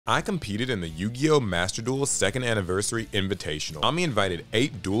I competed in the Yu-Gi-Oh Master Duel 2nd Anniversary Invitational. Konami invited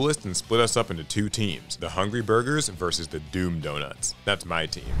 8 duelists and split us up into 2 teams, the Hungry Burgers versus the Doom Donuts. That's my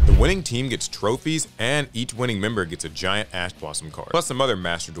team. The winning team gets trophies, and each winning member gets a giant Ash Blossom card, plus some other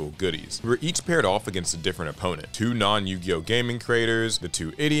Master Duel goodies. We were each paired off against a different opponent, 2 non-Yu-Gi-Oh gaming creators, the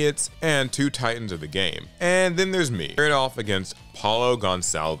 2 idiots, and 2 titans of the game. And then there's me, paired off against Paulo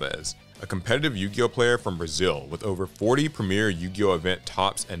Gonçalves, a competitive Yu-Gi-Oh player from Brazil with over 40 premier Yu-Gi-Oh event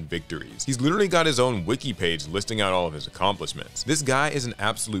tops and victories. He's literally got his own wiki page listing out all of his accomplishments. This guy is an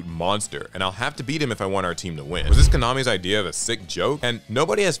absolute monster, and I'll have to beat him if I want our team to win. Was this Konami's idea of a sick joke? And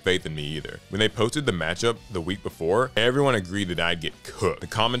nobody has faith in me either. When they posted the matchup the week before, everyone agreed that I'd get cooked. The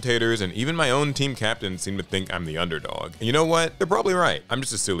commentators and even my own team captain seem to think I'm the underdog. And you know what? They're probably right. I'm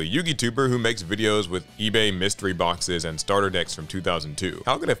just a silly Yu-Gi tuber who makes videos with eBay mystery boxes and starter decks from 2002.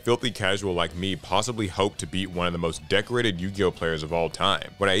 How could a filthy casual like me possibly hope to beat one of the most decorated Yu-Gi-Oh players of all time?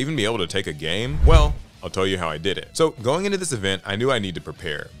 Would I even be able to take a game? Well, I'll tell you how I did it. So going into this event, I knew I needed to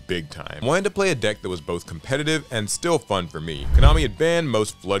prepare big time. I wanted to play a deck that was both competitive and still fun for me. Konami had banned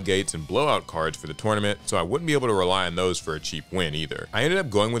most floodgates and blowout cards for the tournament, so I wouldn't be able to rely on those for a cheap win either. I ended up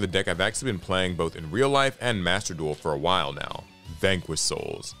going with a deck I've actually been playing both in real life and Master Duel for a while now. Vanquish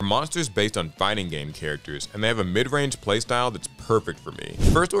Souls. They're monsters based on fighting game characters, and they have a mid-range playstyle that's perfect for me.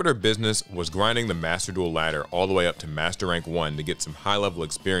 First order of business was grinding the Master Duel ladder all the way up to Master Rank 1 to get some high-level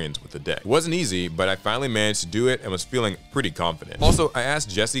experience with the deck. It wasn't easy, but I finally managed to do it and was feeling pretty confident. Also, I asked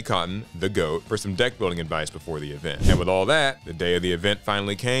Jesse Cotton, the GOAT, for some deck building advice before the event. And with all that, the day of the event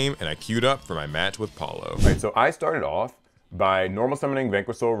finally came, and I queued up for my match with Paulo. Alright, so I started off by normal summoning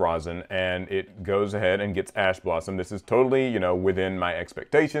Vanquish Soul Rosin, and it goes ahead and gets Ash Blossom. This is totally, within my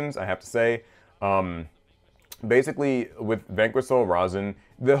expectations, I have to say. Basically, with Vanquish Soul Rosin,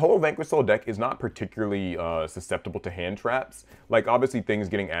 the whole Vanquish Soul deck is not particularly susceptible to hand traps. Like, obviously, things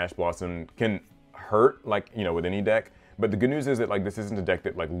getting Ash Blossom can hurt, like, with any deck. But the good news is that, like, this isn't a deck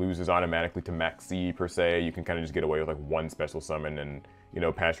that, like, loses automatically to Max C, per se. You can kind of just get away with, like, one special summon and,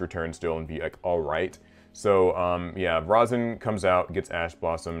 pass your turn still and be, like, all right. So, yeah, Rosin comes out, gets Ash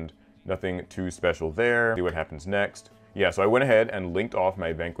Blossomed, nothing too special there. See what happens next. Yeah, so I went ahead and linked off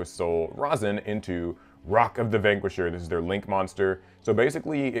my Vanquish Soul Rosin into Rock of the Vanquisher. This is their link monster. So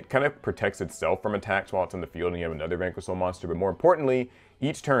basically, it kind of protects itself from attacks while it's in the field and you have another Vanquish Soul monster. But more importantly,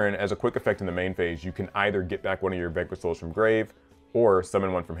 each turn, as a quick effect in the main phase, you can either get back one of your Vanquish Souls from grave or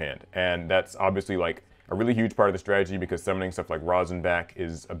summon one from hand. And that's obviously like a really huge part of the strategy because summoning stuff like Rosin back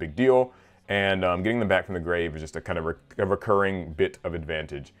is a big deal. And getting them back from the grave is just a kind of a recurring bit of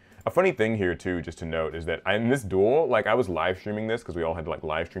advantage. A funny thing here too, just to note, is that in this duel, like I was live streaming this because we all had to like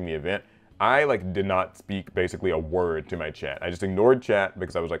live stream the event. I like did not speak basically a word to my chat. I just ignored chat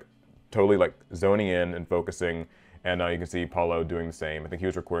because I was like totally like zoning in and focusing. And you can see Paulo doing the same. I think he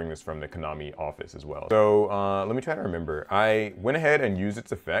was recording this from the Konami office as well. So let me try to remember. I went ahead and used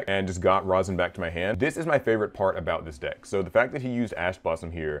its effect and just got Rosin back to my hand. This is my favorite part about this deck. So the fact that he used Ash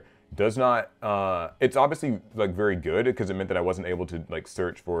Blossom here does not, it's obviously like very good because it meant that I wasn't able to like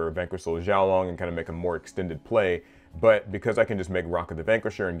search for Vanquish Soul Xiaolong and kind of make a more extended play. But because I can just make Rock of the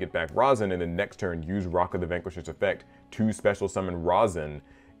Vanquisher and get back Rosin and then next turn use Rock of the Vanquisher's effect to special summon Rosin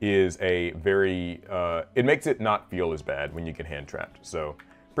is a very, it makes it not feel as bad when you get hand trapped. So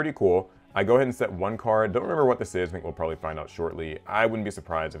pretty cool. I go ahead and set one card. Don't remember what this is. I think we'll probably find out shortly. I wouldn't be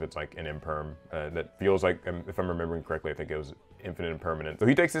surprised if it's like an imperm. That feels like, if I'm remembering correctly, I think it was infinite impermanent. So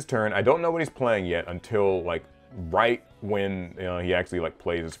he takes his turn. I don't know what he's playing yet until like right when he actually like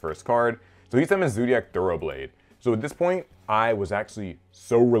plays his first card. So he summons Zodiac Thoroughblade. So at this point, I was actually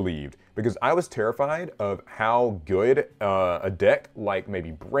so relieved because I was terrified of how good a deck like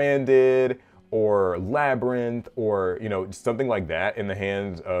maybe Branded or Labyrinth or, something like that in the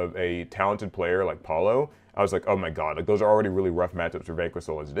hands of a talented player like Paulo. I was like, oh my God, like those are already really rough matchups for Vanquish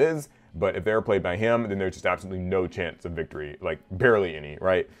Soul as it is. But if they're played by him, then there's just absolutely no chance of victory, like barely any,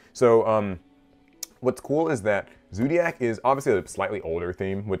 right? So what's cool is that Zodiac is obviously a slightly older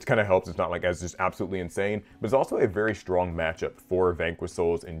theme, which kind of helps. It's not like as just absolutely insane, but it's also a very strong matchup for Vanquish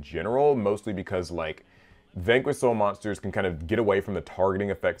Souls in general, mostly because like Vanquish Soul monsters can kind of get away from the targeting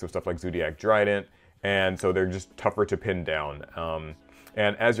effects of stuff like Zodiac Trident, and so they're just tougher to pin down.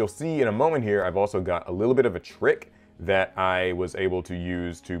 And as you'll see in a moment here, I've also got a little bit of a trick that I was able to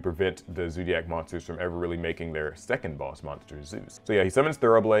use to prevent the Zodiac monsters from ever really making their second boss monster, Zeus. So yeah, he summons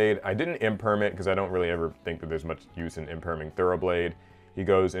Thoroughblade. I didn't imperm it because I don't really ever think that there's much use in imperming Thoroughblade. He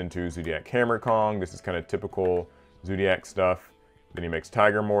goes into Zodiac Hammer Kong. This is kind of typical Zodiac stuff. Then he makes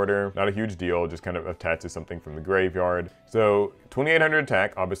Tiger Mortar. Not a huge deal, just kind of attaches something from the graveyard. So 2800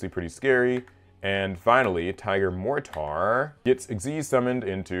 attack, obviously pretty scary. And finally, Tiger Mortar gets Xyz summoned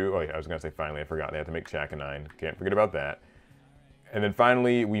into, oh yeah, I was gonna say finally, I forgot, they have to make Chakanine. Can't forget about that. And then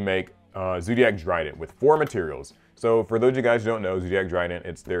finally, we make Zoodiac Drident with 4 materials. So for those of you guys who don't know, Zoodiac Drident,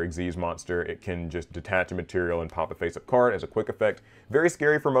 it's their Xyz monster. It can just detach a material and pop a face-up card as a quick effect. Very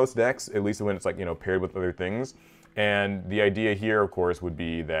scary for most decks, at least when it's like, you know, paired with other things. And the idea here, of course, would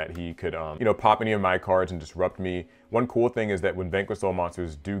be that he could, you know, pop any of my cards and disrupt me. One cool thing is that when Vanquish Soul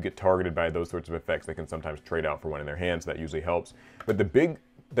monsters do get targeted by those sorts of effects, they can sometimes trade out for one in their hands. That usually helps. But the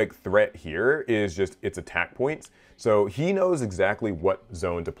big threat here is just its attack points. So he knows exactly what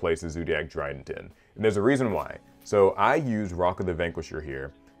zone to place his Zoodiac Drident in. And there's a reason why. So I use Rock of the Vanquisher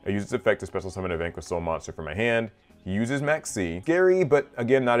here. I use its effect to special summon a Vanquish Soul monster from my hand. He uses Max C. Scary, but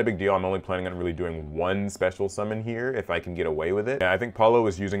again, not a big deal. I'm only planning on really doing 1 special summon here if I can get away with it. And I think Paulo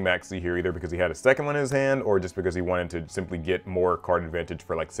was using Max C here either because he had a second one in his hand or just because he wanted to simply get more card advantage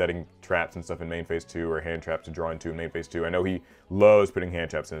for like setting traps and stuff in main phase 2 or hand traps to draw into in main phase 2. I know he loves putting hand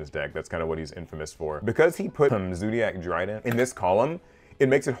traps in his deck. That's kind of what he's infamous for. Because he put Zoodiac Drident in this column, it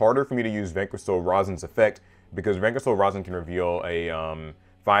makes it harder for me to use Vanquish Soul Rosin's effect because Vanquish Soul Rosin can reveal a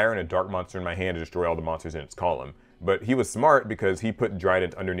fire and a dark monster in my hand to destroy all the monsters in its column. But he was smart because he put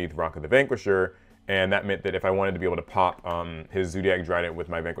Drident underneath Rock of the Vanquisher, and that meant that if I wanted to be able to pop his Zoodiac Drident with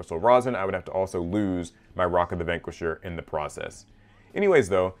my Vanquish Soul Rosin, I would have to also lose my Rock of the Vanquisher in the process. Anyways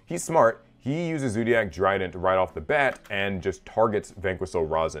though, he's smart. He uses Zoodiac Drident right off the bat and just targets Vanquish Soul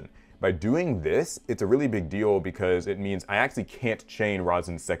Rosin. By doing this, it's a really big deal because it means I actually can't chain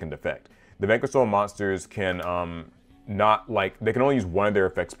Rosin's second effect. The Vanquish Soul monsters can they can only use 1 of their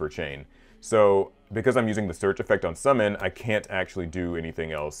effects per chain. So because I'm using the search effect on summon, I can't actually do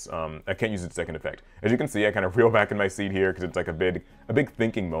anything else. I can't use its second effect. As you can see, I kind of reel back in my seat here because it's like a big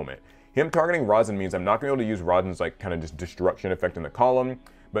thinking moment. Him targeting Rosin means I'm not going to be able to use Rosin's like kind of just destruction effect in the column.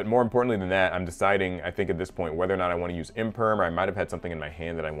 But more importantly than that, I'm deciding, I think at this point, whether or not I want to use Imperm or I might have had something in my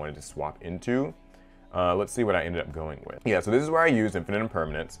hand that I wanted to swap into. Let's see what I ended up going with. Yeah, so this is where I use Infinite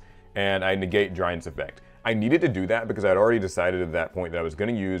Impermanence and I negate Drident's effect. I needed to do that because I'd already decided at that point that I was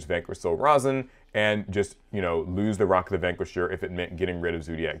going to use Vanquish Soul Rosin and just, you know, lose the Rock of the Vanquisher if it meant getting rid of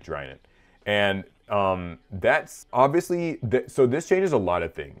Zoodiac Drident. And that's obviously, so this changes a lot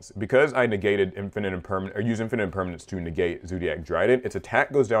of things. Because I negated Infinite Impermanence, or used Infinite Impermanence to negate Zoodiac Drident, its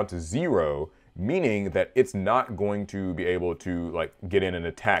attack goes down to 0, meaning that it's not going to be able to like get in an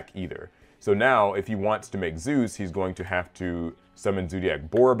attack either. So now if he wants to make Zeus, he's going to have to summon Zoodiac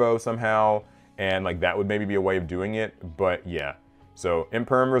Borbo somehow. And like that would maybe be a way of doing it, but yeah. So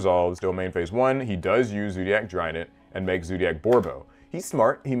Imperm resolves, still main phase 1. He does use Zoodiac Drident and makes Zoodiac Borbo. He's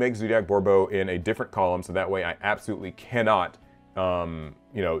smart. He makes Zoodiac Borbo in a different column, so that way I absolutely cannot,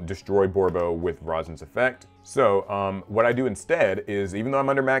 you know, destroy Borbo with Rosin's effect. So what I do instead is, even though I'm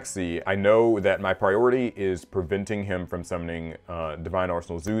under Max C, I know that my priority is preventing him from summoning Divine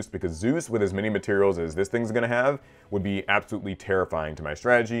Arsenal Zeus, because Zeus, with as many materials as this thing's gonna have, would be absolutely terrifying to my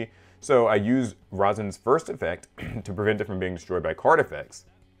strategy. So I use Rosin's first effect to prevent it from being destroyed by card effects,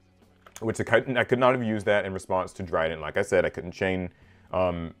 which I could not have used that in response to Drident. Like I said, I couldn't chain,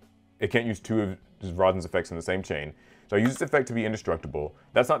 it can't use 2 of Rosin's effects in the same chain. So I use this effect to be indestructible.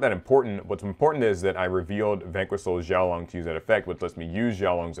 That's not that important. What's important is that I revealed Vanquish Soul Xiaolong to use that effect, which lets me use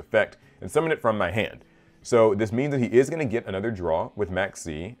Xiaolong's effect and summon it from my hand. So this means that he is gonna get another draw with Max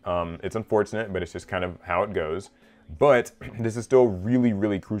C. It's unfortunate, but it's just kind of how it goes. But this is still really,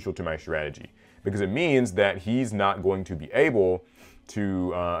 really crucial to my strategy because it means that he's not going to be able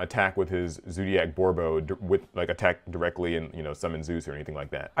to attack with his Zoodiac Borbo with like attack directly and, you know, summon Zeus or anything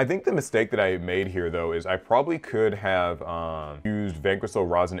like that. I think the mistake that I made here though is I probably could have used Vanquish Soul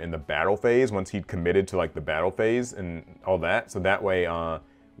Rosin in the battle phase once he'd committed to like the battle phase and all that. So that way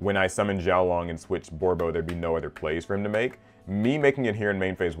when I summoned Xiaolong and switched Borbo, there'd be no other plays for him to make. Me making it here in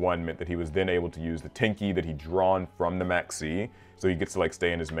main phase 1 meant that he was then able to use the Tinky that he'd drawn from the Max C, so he gets to like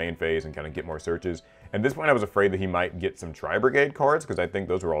stay in his main phase and kind of get more searches. At this point I was afraid that he might get some Tri-Brigade cards because I think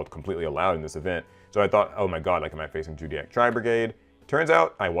those were all completely allowed in this event. So I thought, oh my god, like am I facing Zoodiac Tri-Brigade? Turns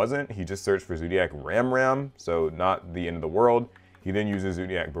out I wasn't. He just searched for Zoodiac Ram, so not the end of the world. He then uses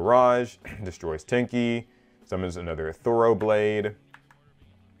Zoodiac Barrage, destroys Tinky, summons another Thoro Blade.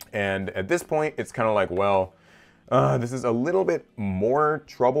 And at this point it's kind of like, well, this is a little bit more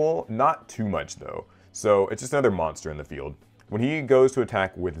trouble, not too much though. So it's just another monster in the field. When he goes to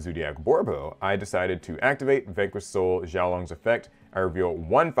attack with Zoodiac Borbo, I decided to activate Vanquish Soul Xiaolong's effect. I reveal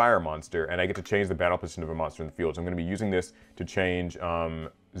 1 fire monster, and I get to change the battle position of a monster in the field. So I'm going to be using this to change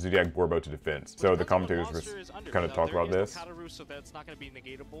Zoodiac Borbo to defense. So the commentators kind of talk about this. So that's not going to be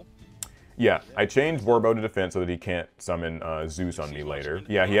negatable. Yeah, I changed Vorbo to defense so that he can't summon Zeus on me later.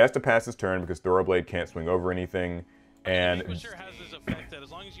 Yeah, he has to pass his turn because Thoroughblade can't swing over anything. And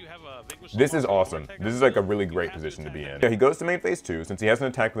this is awesome. This is like a really great position to be in. Yeah, he goes to main phase 2. Since he has an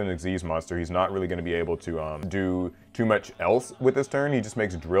attack with an Xyz monster, he's not really going to be able to do too much else with this turn. He just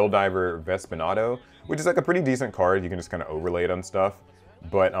makes Drill Diver Vespinato, which is like a pretty decent card. You can just kind of overlay it on stuff.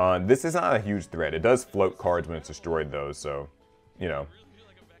 But this is not a huge threat. It does float cards when it's destroyed though, so, you know,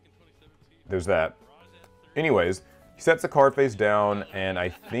 there's that. Anyways, he sets the card face down, and I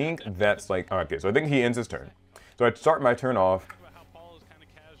think that's like, okay, so I think he ends his turn. So I start my turn off.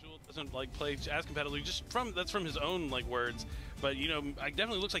 Doesn't like play as competitively, just that's from his own like words, but you know, it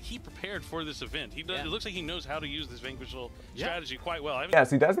definitely looks like he prepared for this event. He does. Yeah. It looks like he knows how to use this Vanquish strategy quite well. Yeah,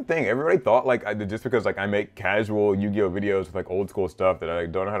 see, that's the thing. Everybody thought like just because like I make casual Yu-Gi-Oh videos with like old school stuff that I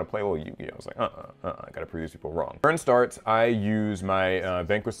don't know how to play well Yu-Gi-Oh. I was like, I gotta prove these people wrong. Turn starts. I use my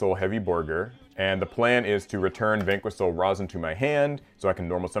Vanquish Soul Heavy Burger, and the plan is to return Vanquish Soul Rosin to my hand so I can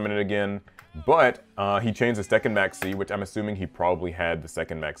normal summon it again. But he changed the second Maxi, which I'm assuming he probably had the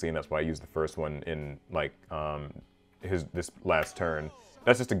second Maxi, and that's why I used the first one in like this last turn.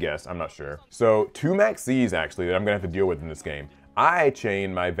 That's just a guess, I'm not sure. So 2 Maxis actually that I'm gonna have to deal with in this game. I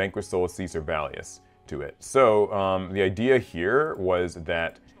chain my Vanquish Soul Caesar Valius to it. So the idea here was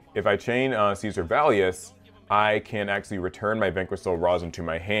that if I chain Caesar Valius, I can actually return my Vanquish Soul Rosin to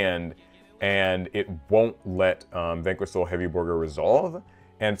my hand, and it won't let Vanquish Soul Heavy Burger resolve.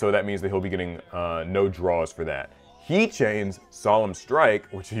 And so that means that he'll be getting no draws for that. He chains Solemn Strike,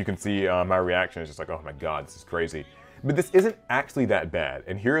 which you can see my reaction is just like, oh my god, this is crazy. But this isn't actually that bad,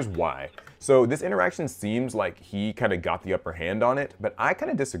 and here's why. So this interaction seems like he kind of got the upper hand on it, but I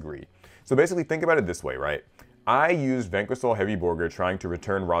kind of disagree. So basically think about it this way, right? I used Vanquish Soul Heavy Burger trying to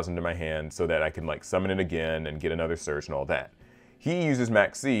return Rosin to my hand so that I can like summon it again and get another search and all that. He uses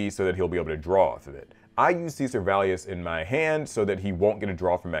Maxi so that he'll be able to draw off of it. I use Caesar Valius in my hand so that he won't get a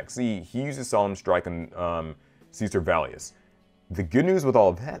draw from Maxi. He uses Solemn Strike on Caesar Valius. The good news with all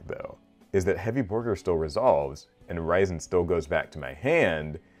of that, though, is that Heavy Burger still resolves, and Ryzen still goes back to my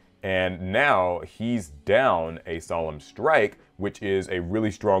hand, and now he's down a Solemn Strike, which is a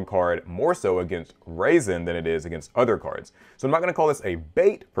really strong card, more so against Ryzen than it is against other cards. So I'm not going to call this a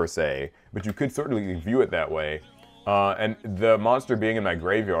bait, per se, but you could certainly view it that way. And the monster being in my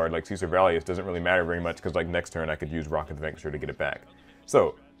graveyard, like Caesar Valius, doesn't really matter very much because like next turn I could use Rock of the Vanquisher to get it back.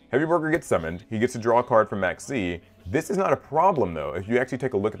 So, Heavy Burger gets summoned, he gets to draw a card from Maxi. This is not a problem though. If you actually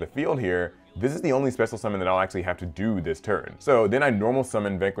take a look at the field here, this is the only special summon that I'll actually have to do this turn. So then I normal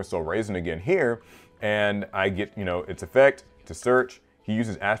summon Vanquish Soul Raisin again here, and I get, you know, its effect to search. He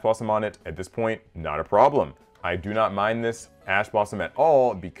uses Ash Blossom on it. At this point, not a problem. I do not mind this Ash Blossom at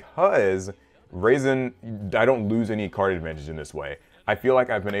all because Raisin, I don't lose any card advantage in this way. I feel like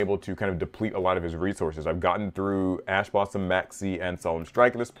I've been able to kind of deplete a lot of his resources. I've gotten through Ash Blossom, Maxi, and Solemn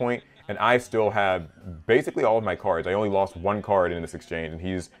Strike at this point, and I still have basically all of my cards. I only lost 1 card in this exchange, and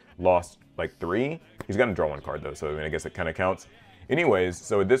he's lost like 3. He's gotten to draw 1 card though, so I mean, I guess it kind of counts. Anyways,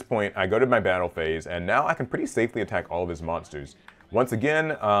 so at this point, I go to my battle phase, and now I can pretty safely attack all of his monsters. Once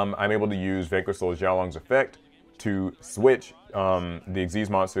again, I'm able to use Vanquish Soul Xiaolong's effect to switch the Xyz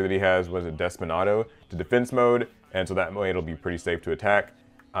monster that he has, was it Despinato, to defense mode, and so that way it'll be pretty safe to attack.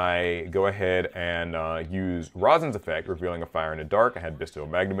 I go ahead and use Rosin's effect, revealing a Fire in the Dark. I had Bestial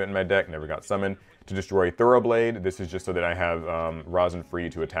Magnumit in my deck, never got summoned, to destroy Thoroughblade. This is just so that I have Rosin free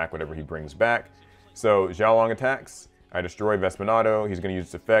to attack whatever he brings back. So Xiaolong attacks, I destroy Vespinato, he's going to use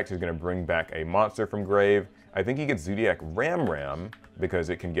its effect, he's going to bring back a monster from grave. I think he gets Zodiac Ram Ram, because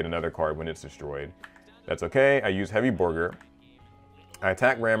it can get another card when it's destroyed. That's okay, I use Heavy Burger. I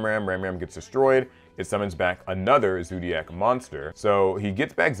attack Ram Ram, Ram Ram gets destroyed. It summons back another Zodiac monster. So he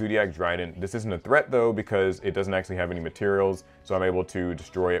gets back Zodiac Dryden. This isn't a threat though because it doesn't actually have any materials. So I'm able to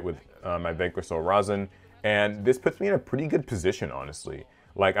destroy it with my Vanquish Soul Rosin. And this puts me in a pretty good position, honestly.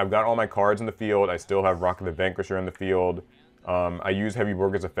 Like I've got all my cards in the field. I still have Rock of the Vanquisher in the field. I use Heavy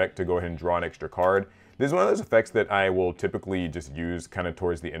Burger's effect to go ahead and draw an extra card. This is one of those effects that I will typically just use kind of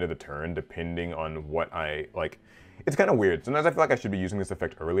towards the end of the turn, depending on what I like. It's kind of weird. Sometimes I feel like I should be using this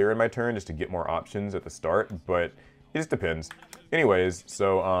effect earlier in my turn just to get more options at the start, but it just depends. Anyways,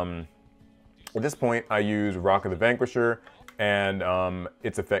 so at this point I use Rock of the Vanquisher and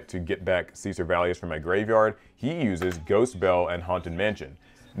its effect to get back Caesar Valius from my graveyard. He uses Ghost Bell and Haunted Mansion.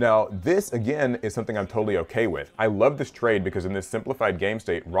 Now, this, again, is something I'm totally okay with. I love this trade because in this simplified game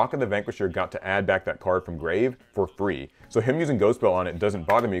state, Rock of the Vanquisher got to add back that card from grave for free. So him using Ghost Bell on it doesn't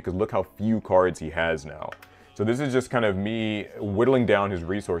bother me because look how few cards he has now. So this is just kind of me whittling down his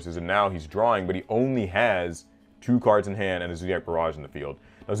resources, and now he's drawing, but he only has 2 cards in hand and a Zodiac Barrage in the field.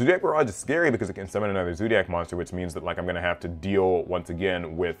 Now, Zodiac Barrage is scary because it can summon another Zodiac monster, which means that like I'm gonna have to deal once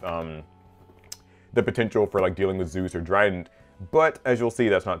again with the potential for like dealing with Zeus or Trident. But as you'll see,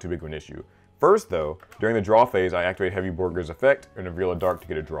 that's not too big of an issue. First though, during the draw phase, I activate Heavy Borger's effect and reveal a Dark to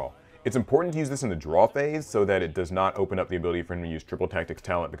get a draw. It's important to use this in the draw phase so that it does not open up the ability for him to use Triple Tactics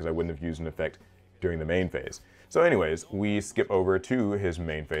talent, because I wouldn't have used an effect during the main phase. So anyways, we skip over to his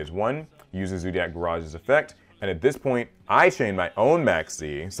main phase 1, uses Zodiac Barrage's effect, and at this point, I chain my own Max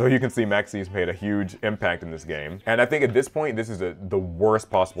C, so you can see Max C has made a huge impact in this game. And I think at this point, this is the worst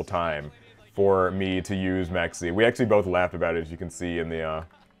possible time for me to use Max C. We actually both laughed about it, as you can see in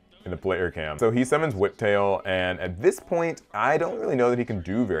the player cam. So he summons Whiptail, and at this point, I don't really know that he can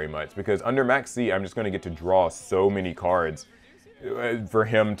do very much, because under Max C, I'm just going to get to draw so many cards for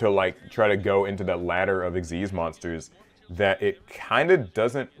him to like try to go into that ladder of Xyz monsters that it kind of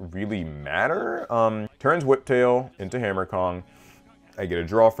doesn't really matter. Turns Whiptail into Hammer Kong. I get a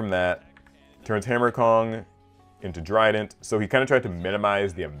draw from that. Turns Hammer Kong into Trident. So he kind of tried to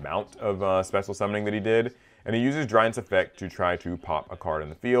minimize the amount of special summoning that he did. And he uses Trident's effect to try to pop a card in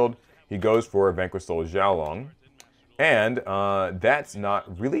the field. He goes for Vanquish Soul Xiaolong. And that's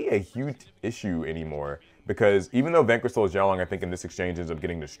not really a huge issue anymore, because even though Vanquish Soul Xiaolong, I think in this exchange ends up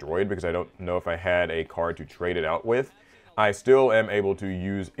getting destroyed because I don't know if I had a card to trade it out with, I still am able to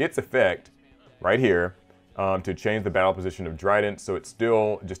use its effect right here to change the battle position of Trident, so it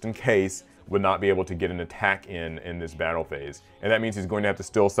still, just in case, would not be able to get an attack in this battle phase. And that means he's going to have to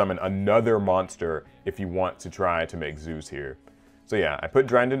still summon another monster if he wants to try to make Zeus here. So yeah, I put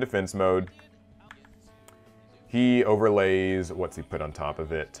Trident in defense mode. He overlays, what's he put on top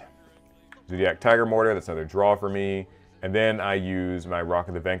of it? Zodiac Tiger Mortar, that's another draw for me. And then I use my Rock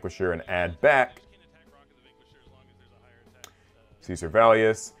of the Vanquisher and add back Caesar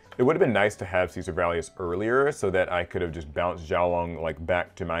Valius. It would have been nice to have Caesar Valius earlier so that I could have just bounced Xiaolong like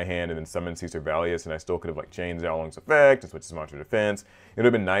back to my hand and then summoned Caesar Valius, and I still could have like chained Xiaolong's effect and switched his monster defense. It would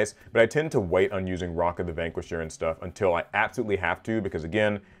have been nice, but I tend to wait on using Rock of the Vanquisher and stuff until I absolutely have to, because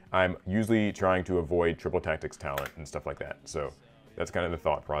again, I'm usually trying to avoid Triple Tactics talent and stuff like that. So that's kind of the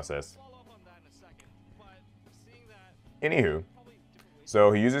thought process. Anywho,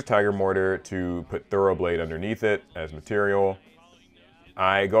 so he uses Tiger Mortar to put Thoroughblade underneath it as material.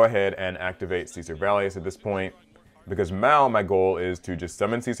 I go ahead and activate Caesar Valius at this point, because now my goal is to just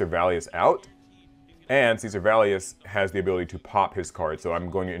summon Caesar Valius out, and Caesar Valius has the ability to pop his card, so I'm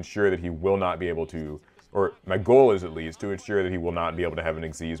going to ensure that he will not be able to, or my goal is at least to ensure that he will not be able to have an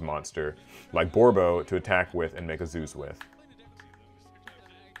Xyz monster like Borbo to attack with and make a Zeus with.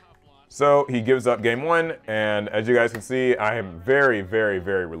 So he gives up game 1, and as you guys can see, I am very, very,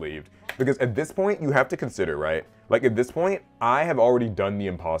 very relieved. Because at this point, you have to consider, right? Like at this point, I have already done the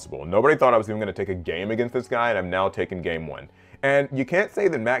impossible. Nobody thought I was even going to take a game against this guy, and I'm now taking game 1. And you can't say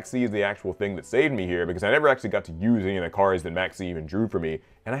that Max C is the actual thing that saved me here, because I never actually got to use any of the cards that Max C even drew for me,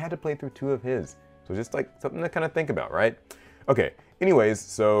 and I had to play through 2 of his. So just like something to kind of think about, right? Okay, anyways,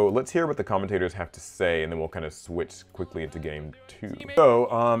 so let's hear what the commentators have to say, and then we'll kind of switch quickly into game 2.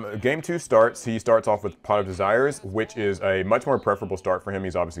 So, game 2 starts. He starts off with Pot of Desires, which is a much more preferable start for him.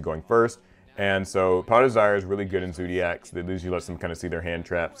 He's obviously going first. And so Pot of Desire is really good in Zodiacs. That usually lets them kind of see their hand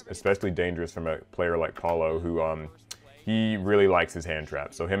traps, especially dangerous from a player like Paulo, who he really likes his hand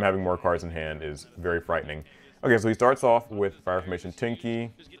traps. So him having more cards in hand is very frightening. Okay, so he starts off with Fire Formation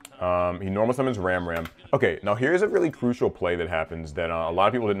Tinky. He normal summons Ram Ram. Okay, now here's a really crucial play that happens that a lot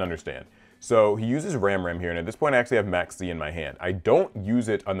of people didn't understand. So he uses Ram Ram here, and at this point I actually have Max C in my hand. I don't use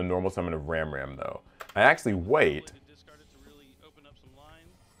it on the normal summon of Ram Ram though. I actually wait.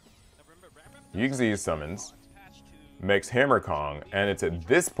 Xyz summons, makes Hammer Kong, and it's at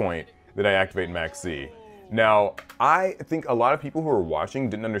this point that I activate Max C. Now, I think a lot of people who are watching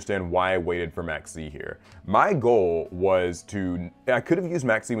didn't understand why I waited for Max C here. My goal was to, I could have used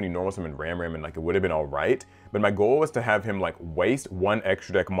Max C when he normal summoned Ram Ram and like it would have been alright, but my goal was to have him like waste one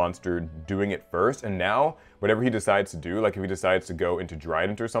extra deck monster doing it first, and now, whatever he decides to do, like if he decides to go into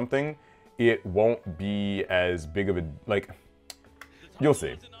Trident or something, it won't be as big of a, like, you'll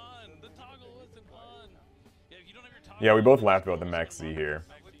see. Yeah, we both laughed about the Max C here.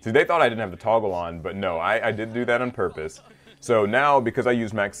 See, they thought I didn't have the toggle on, but no, I did do that on purpose. So now, because I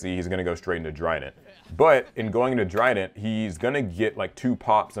use Max C, he's going to go straight into Trident. But in going into Trident, he's going to get like 2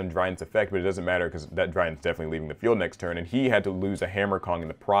 pops on Trident's effect, but it doesn't matter because that Trident's definitely leaving the field next turn, and he had to lose a Hammer Kong in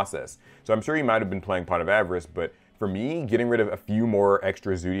the process. So I'm sure he might have been playing Pot of Avarice, but for me, getting rid of a few more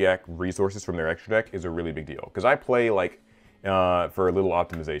extra Zodiac resources from their extra deck is a really big deal. Because I play like for little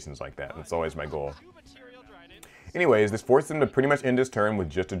optimizations like that. That's always my goal. Anyways, this forces him to pretty much end his turn with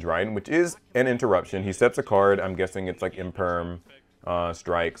just a Trident, which is an interruption. He steps a card. I'm guessing it's like Imperm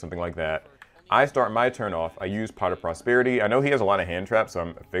strike, something like that. I start my turn off. I use Pot of Prosperity. I know he has a lot of hand traps, so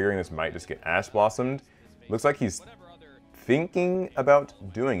I'm figuring this might just get Ash Blossomed. Looks like he's thinking about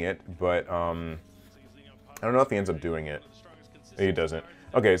doing it, but I don't know if he ends up doing it. He doesn't.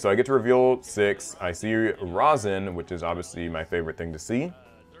 Okay, so I get to reveal 6. I see Rosin, which is obviously my favorite thing to see.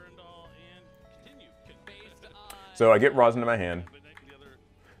 So I get Rosin in my hand.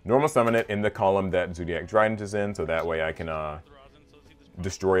 Normal summon it in the column that Zoodiac Trident is in, so that way I can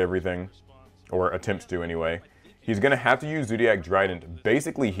destroy everything. Or attempt to, anyway. He's going to have to use Zoodiac Trident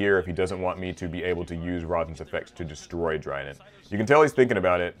basically here if he doesn't want me to be able to use Rosin's effects to destroy Trident. You can tell he's thinking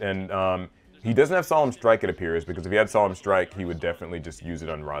about it, and he doesn't have Solemn Strike, it appears, because if he had Solemn Strike, he would definitely just use it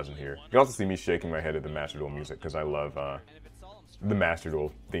on Rosin here. You can also see me shaking my head at the Master Duel music, because I love the Master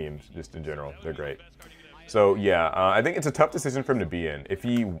Duel themes, just in general. They're great. So, yeah, I think it's a tough decision for him to be in. If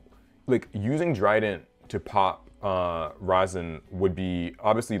he, like, using Trident to pop Rosin would be,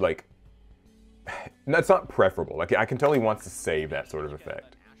 obviously, like, that's not preferable. Like, I can tell he wants to save that sort of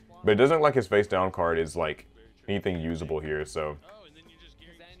effect. But it doesn't look like his face down card is, like, anything usable here, so.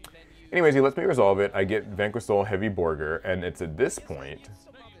 Anyways, he lets me resolve it. I get Vanquish Soul Heavy Borger, and it's at this point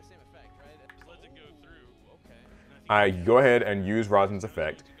I go ahead and use Rosin's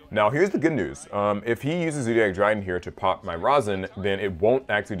effect. Now, here's the good news. If he uses Zoodiac Trident here to pop my Rosin, then it won't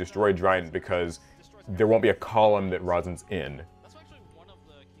actually destroy Trident because there won't be a column that Rosin's in.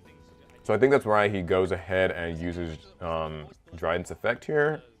 So I think that's why he goes ahead and uses Trident's effect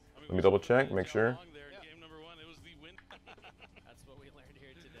here. Let me double check, make sure.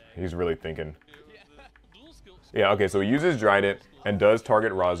 He's really thinking. Yeah, okay, so he uses Trident and does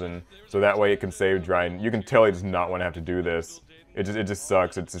target Rosin, so that way it can save Trident. You can tell he does not want to have to do this. It just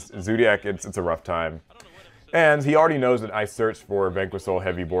sucks. It's just, Zoodiac, it's a rough time. And he already knows that I searched for Vanquish Soul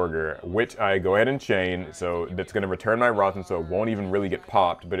Heavy Borger, which I go ahead and chain, so that's going to return my Rosin, so it won't even really get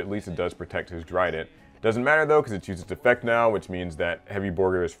popped, but at least it does protect his Trident. Doesn't matter though, because it uses its effect now, which means that Heavy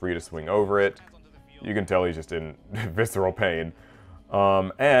Borger is free to swing over it. You can tell he's just in visceral pain.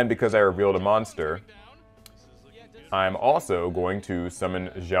 And because I revealed a monster, I'm also going to summon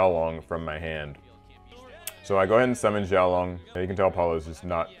Xiaolong from my hand. So I go ahead and summon Xiaolong. You can tell Paulo's just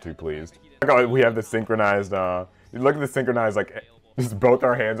not too pleased. We have the synchronized, look at the synchronized, like, just both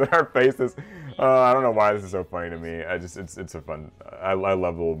our hands and our faces. I don't know why this is so funny to me. It's a fun, I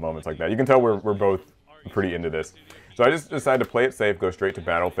love little moments like that. You can tell we're both pretty into this. So I just decided to play it safe, go straight to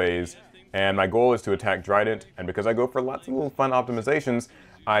battle phase, and my goal is to attack Trident, and because I go for lots of little fun optimizations,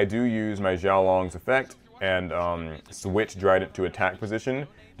 I do use my Xiaolong's effect and switch Trident to attack position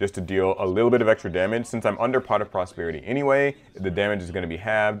just to deal a little bit of extra damage. Since I'm under Pot of Prosperity anyway, the damage is going to be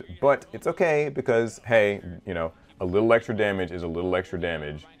halved, but it's okay because, hey, you know, a little extra damage is a little extra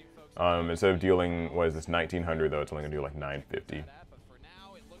damage. Instead of dealing, what is this, 1900 though, it's only going to do like 950.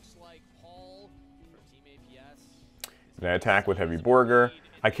 And I attack with Heavy Borger.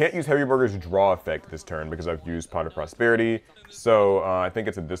 I can't use Heavy Borger's draw effect this turn because I've used Pot of Prosperity, so I think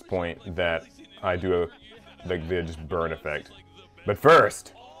it's at this point that I do the just burn effect. But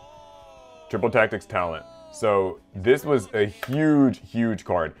first, Triple Tactics Talent. So this was a huge, huge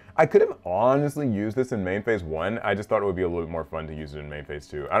card. I could have honestly used this in main phase 1. I just thought it would be a little bit more fun to use it in main phase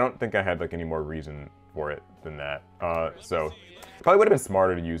 2. I don't think I had like any more reason for it than that. So probably would have been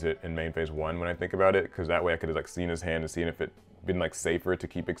smarter to use it in main phase 1 when I think about it, because that way I could have like seen his hand and seen if it been like safer to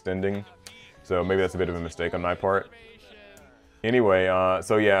keep extending. So maybe that's a bit of a mistake on my part. Anyway,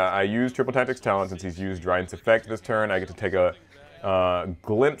 so yeah, I use Triple Tactics Talent since he's used Trident's effect this turn. I get to take a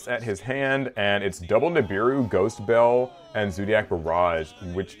glimpse at his hand, and it's double Nibiru, Ghost Bell, and Zoodiac Barrage,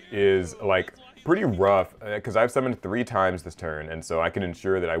 which is like pretty rough because I've summoned 3 times this turn, and so I can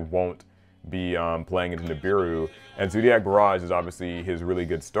ensure that I won't be playing into Nibiru. And Zoodiac Barrage is obviously his really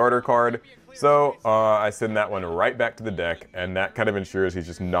good starter card, so I send that one right back to the deck, and that kind of ensures he's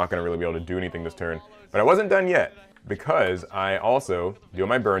just not going to really be able to do anything this turn. But I wasn't done yet, because I also deal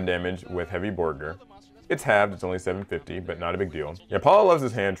my burn damage with Heavy Borger. It's halved, it's only 750, but not a big deal. Yeah, Paulo loves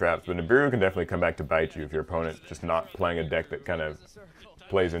his hand traps, but Nibiru can definitely come back to bite you if your opponent's just not playing a deck that kind of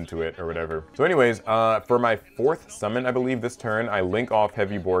plays into it or whatever. So anyways, for my 4th summon, I believe, this turn, I link off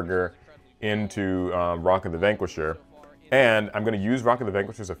Heavy Borger into Rock of the Vanquisher. And I'm going to use Rock of the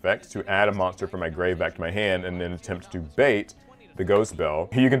Vanquisher's effect to add a monster from my grave back to my hand and then attempt to bait the Ghost Bell.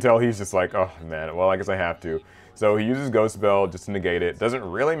 You can tell he's just like, oh man, well I guess I have to. So he uses Ghost Bell just to negate it. Doesn't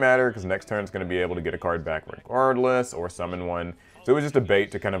really matter because next turn it's going to be able to get a card back regardless or summon one. So it was just a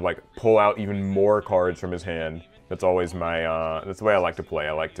bait to kind of like pull out even more cards from his hand. That's always my, that's the way I like to play.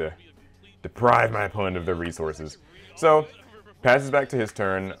 I like to deprive my opponent of their resources. So Passes back to his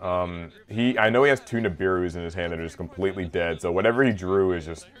turn. I know he has 2 Nibiru's in his hand that are just completely dead, so whatever he drew is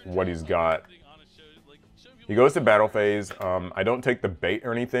just what he's got. He goes to battle phase. I don't take the bait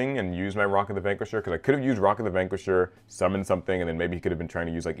or anything and use my Rock of the Vanquisher, because I could have used Rock of the Vanquisher, summon something, and then maybe he could have been trying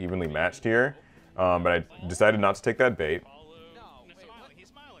to use like evenly matched here. But I decided not to take that bait.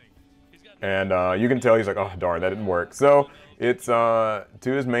 And you can tell he's like, oh darn, that didn't work. So it's to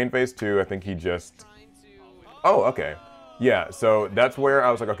his main phase 2. I think he just... Oh, okay. Yeah, so that's where I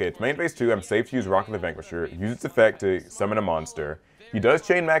was like, okay, it's main phase 2. I'm safe to use Rock of the Vanquisher. Use its effect to summon a monster. He does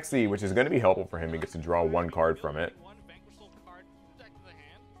Chain Maxi, which is going to be helpful for him. He gets to draw 1 card from it.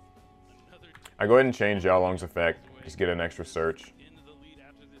 I go ahead and change Yao Long's effect. Just get an extra search.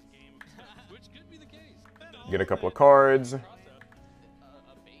 Get a couple of cards.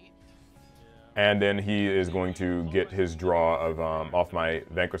 And then he is going to get his draw of off my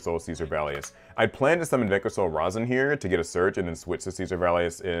Vanquish Soul Caesar Valius. I plan to summon Vanquish Soul Razin here to get a search and then switch to Caesar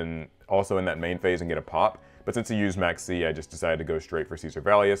Valius also in that main phase and get a pop. But since he used Max C, I just decided to go straight for Caesar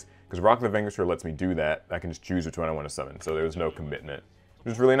Valius, because Rock of the Vanquisher lets me do that. I can just choose which one I want to summon, so there was no commitment,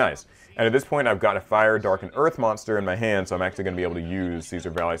 which is really nice. And at this point, I've got a Fire, Dark, and Earth monster in my hand, so I'm actually going to be able to use Caesar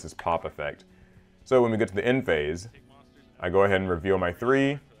Valius' pop effect. So when we get to the end phase, I go ahead and reveal my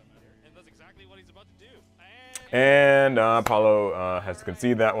 3. And Paulo has to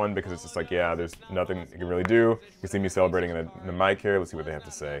concede that one because it's just like, yeah, there's nothing you can really do. You can see me celebrating in the mic here. Let's see what they have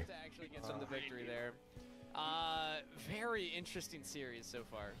to say. Very interesting series so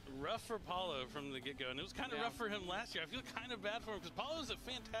far. Rough for Paulo from the get-go, and it was kind of rough for him last year. I feel kind of bad for him because Paulo's a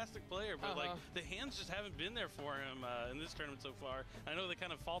fantastic player, but like the hands just haven't been there for him in this tournament so far. I know they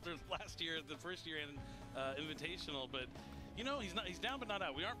kind of faltered last year, the first year in Invitational, but you know he's down but not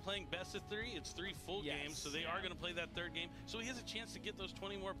out. We aren't playing best of 3; it's 3 full games, so they are going to play that 3rd game. So he has a chance to get those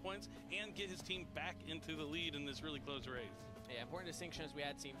 20 more points and get his team back into the lead in this really close race. Yeah, important distinction as we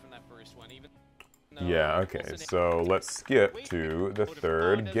had seen from that first one, even. Yeah, okay, so let's skip to the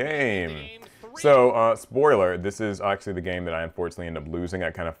 3rd game. So, spoiler, this is actually the game that I unfortunately end up losing. I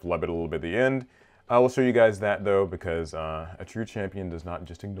kind of flubbed it a little bit at the end. I will show you guys that, though, because a true champion does not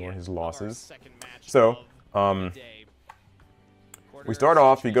just ignore his losses. So, we start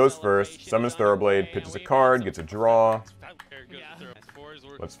off, he goes first, summons Thoroughblade, pitches a card, gets a draw.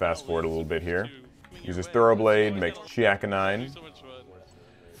 Let's fast forward a little bit here. Uses Thoroughblade, makes Chiacanine.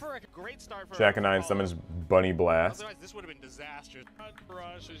 Chiacanine summons Bunny Blast.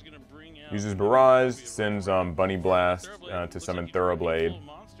 Uses Barrage, sends Bunny Blast to summon Thoroughblade.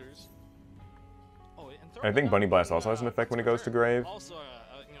 I think Bunny Blast also has an effect when it goes to grave.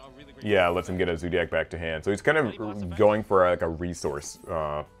 Yeah, lets him get a Zodiac back to hand. So he's kind of going for like a resource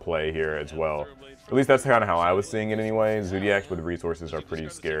play here as well. At least that's kind of how I was seeing it anyway. Zodiacs with resources are pretty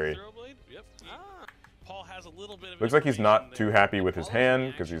scary. Looks like he's not too happy with his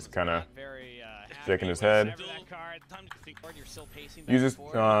hand because he's kind of shaking his head. Uses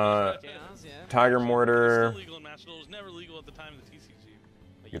Tiger Mortar.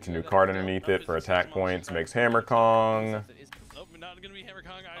 Gets a new card underneath it for attack points. Makes Hammer Kong.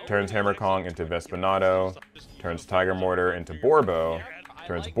 Turns Hammer Kong into Vespinato. Turns Tiger Mortar into Borbo.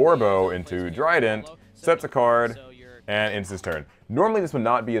 Turns Borbo into Drident. Sets a card. And ends his turn. Normally this would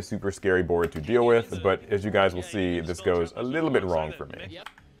not be a super scary board to deal with, but as you guys will see, this goes a little bit wrong for me.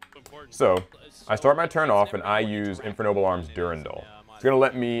 So, I start my turn off and I use Infernoble Arms Durandal. It's going to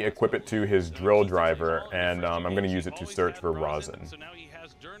let me equip it to his Drill Driver, and I'm going to use it to search for Razin.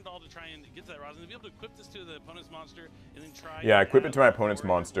 Yeah, I equip it to my opponent's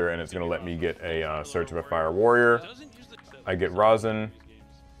monster, and it's going to let me get a search of a Fire Warrior. I get Razin.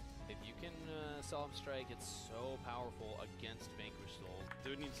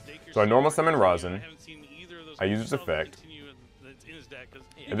 So I normal summon Razin. I use its effect.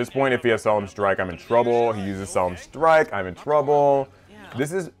 At this point, if he has Solemn Strike, I'm in trouble. He uses Solemn Strike, I'm in trouble.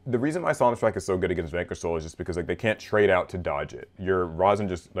 This is the reason why Solemn Strike is so good against Vanquish Soul is just because like they can't trade out to dodge it. Your Razin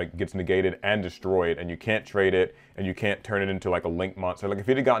just like gets negated and destroyed, and you can't trade it, and you can't turn it into like a Link monster. Like if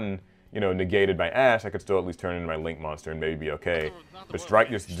it had gotten, you know, negated by Ash, I could still at least turn it into my Link monster and maybe be okay. But Strike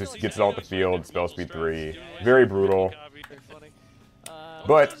just gets it off the field, spell speed 3, very brutal.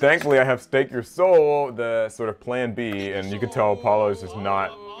 But thankfully I have Stake Your Soul, the sort of plan B, and you can tell Paulo's just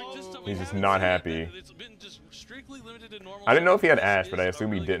not, he's just not happy. I didn't know if he had Ash, but I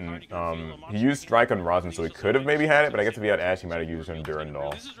assume he didn't. He used Strike on Razin, so he could have maybe had it, but I guess if he had Ash, he might have used it on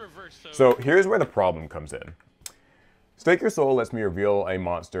Durandal. So here's where the problem comes in. Stake Your Soul lets me reveal a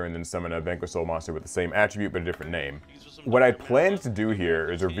monster and then summon a Vanquish Soul monster with the same attribute but a different name. What I planned to do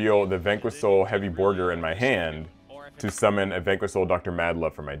here is reveal the Vanquish Soul Heavy Borger in my hand to summon a Vanquish Soul Dr.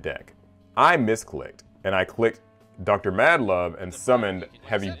 Madlove for my deck. I misclicked, and I clicked Dr. Madlove and summoned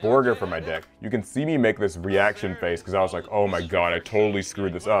Heavy Borger from my deck. You can see me make this reaction face because I was like, oh my god, I totally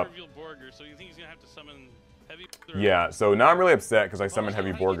screwed this up. Yeah, so now I'm really upset because I summoned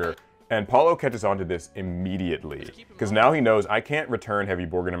Heavy Borger, and Paulo catches on to this immediately because now he knows I can't return Heavy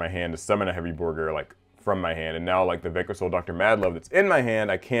Borger to my hand to summon a Heavy Borger like from my hand, and now like the Vanquish Soul Dr. Madlove that's in my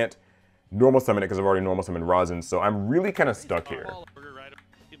hand, I can't normal summon it because I've already normal summoned Rosin, so I'm really kind of stuck here.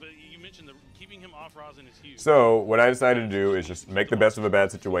 So what I decided to do is just make the best of a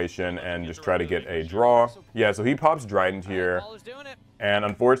bad situation and just try to get a draw. Yeah, so he pops Trident here, and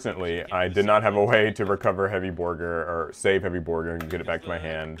unfortunately I did not have a way to recover Heavy Borger or save Heavy Borger and get it back to my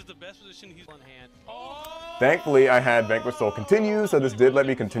hand. Thankfully I had Vanquish Soul continue, so this did let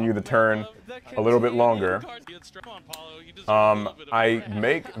me continue the turn a little bit longer. I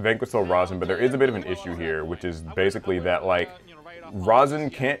make Vanquish Soul Rosin, but there is a bit of an issue here, which is basically that like Rosin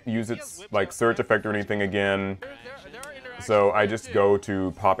can't use its like search effect or anything again, so I just go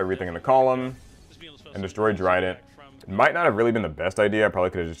to pop everything in the column and destroy Trident. It might not have really been the best idea. I probably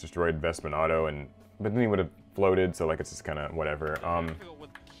could have just destroyed Vespinato, but then he would have floated, so like it's just kind of whatever.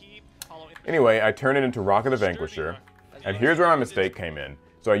 Anyway, I turn it into Rock of the Vanquisher, and here's where my mistake came in.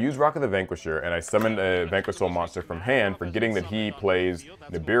 So I used Rock of the Vanquisher, and I summoned a Vanquish Soul monster from hand, forgetting that he plays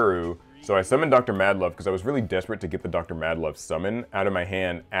Nibiru. So I summoned Dr. Madlove because I was really desperate to get the Dr. Madlove summon out of my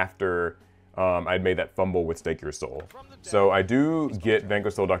hand after I'd made that fumble with Stake Your Soul. So I do get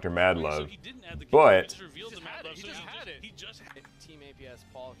Vanquish Soul Dr. Madlove, but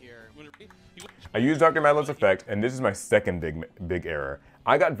I used Dr. Madlove's effect, and this is my second big error.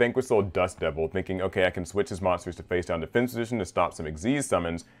 I got Vanquish Soul Dust Devil, thinking, okay, I can switch his monsters to face down defense position to stop some Xyz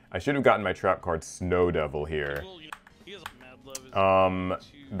summons. I should have gotten my trap card Snow Devil here.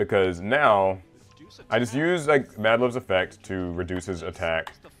 Because now I just use like Madlove's effect to reduce his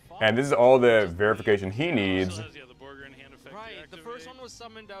attack, and this is all the verification he needs. Right, the first one was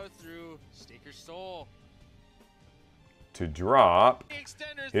summoned out through Stake Your Soul To drop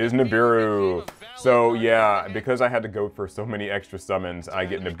his Nibiru. So yeah, because I had to go for so many extra summons, I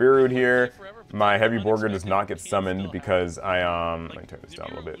get Nibiru'd here. My Heavy Borger does not get summoned because let me turn this down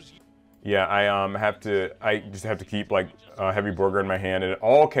a little bit. Yeah, I just have to keep like Heavy Borger in my hand, and it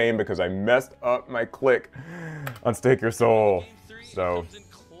all came because I messed up my click on Stake Your Soul. So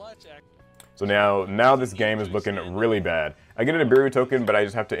now this game is looking really bad. I get a Nibiru token, but I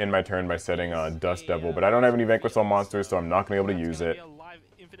just have to end my turn by setting Dust Devil. But I don't have any Vanquish Soul monsters, so I'm not going to be able to use it.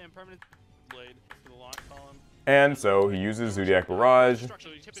 And so he uses Zodiac Barrage,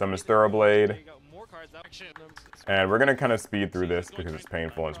 summons Thoroughblade, and we're going to kind of speed through this because it's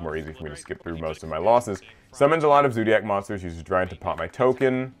painful and it's more easy for me to skip through most of my losses. Summons a lot of Zodiac monsters, uses Trident to pop my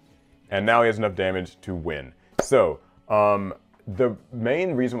token, and now he has enough damage to win. So, the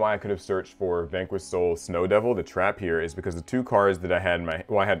main reason why I could have searched for Vanquish Soul Snow Devil, the trap here, is because the two cards that I had in my...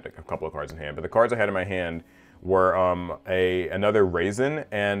 Well, I had a couple of cards in hand, but the cards I had in my hand were another Raisin,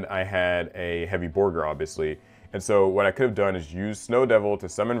 and I had a Heavy Borger, obviously. And so what I could have done is use Snow Devil to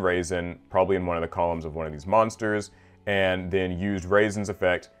summon Raisin, probably in one of the columns of one of these monsters, and then used Raisin's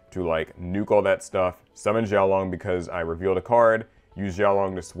effect to like nuke all that stuff, summon Xiaolong because I revealed a card, use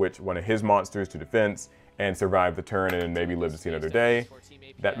Xiaolong to switch one of his monsters to defense, and survive the turn and maybe live to see another day.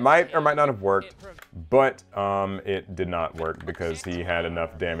 That might or might not have worked, but it did not work because he had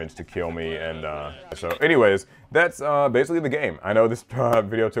enough damage to kill me. And so anyways, that's basically the game. I know this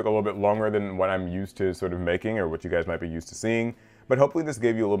video took a little bit longer than what I'm used to sort of making or what you guys might be used to seeing, but hopefully this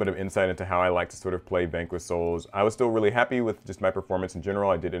gave you a little bit of insight into how I like to sort of play Vanquish Souls. I was still really happy with just my performance in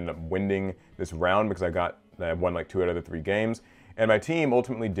general. I did end up winning this round because I won like 2 out of the 3 games. And my team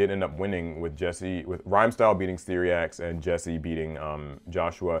ultimately did end up winning with Rhymestyle beating Styriax and Jesse beating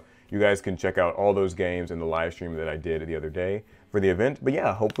Joshua. You guys can check out all those games in the live stream that I did the other day for the event. But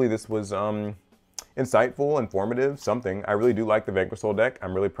yeah, hopefully this was insightful, informative, something. I really do like the Vanquish Soul deck.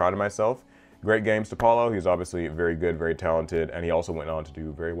 I'm really proud of myself. Great games to Paulo. He's obviously very good, very talented, and he also went on to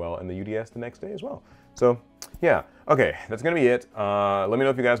do very well in the UDS the next day as well. So yeah, okay, that's gonna be it. Let me know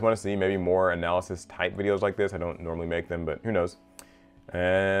if you guys want to see maybe more analysis type videos like this. I don't normally make them, but who knows.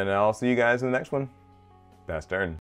 And I'll see you guys in the next one. Best turn.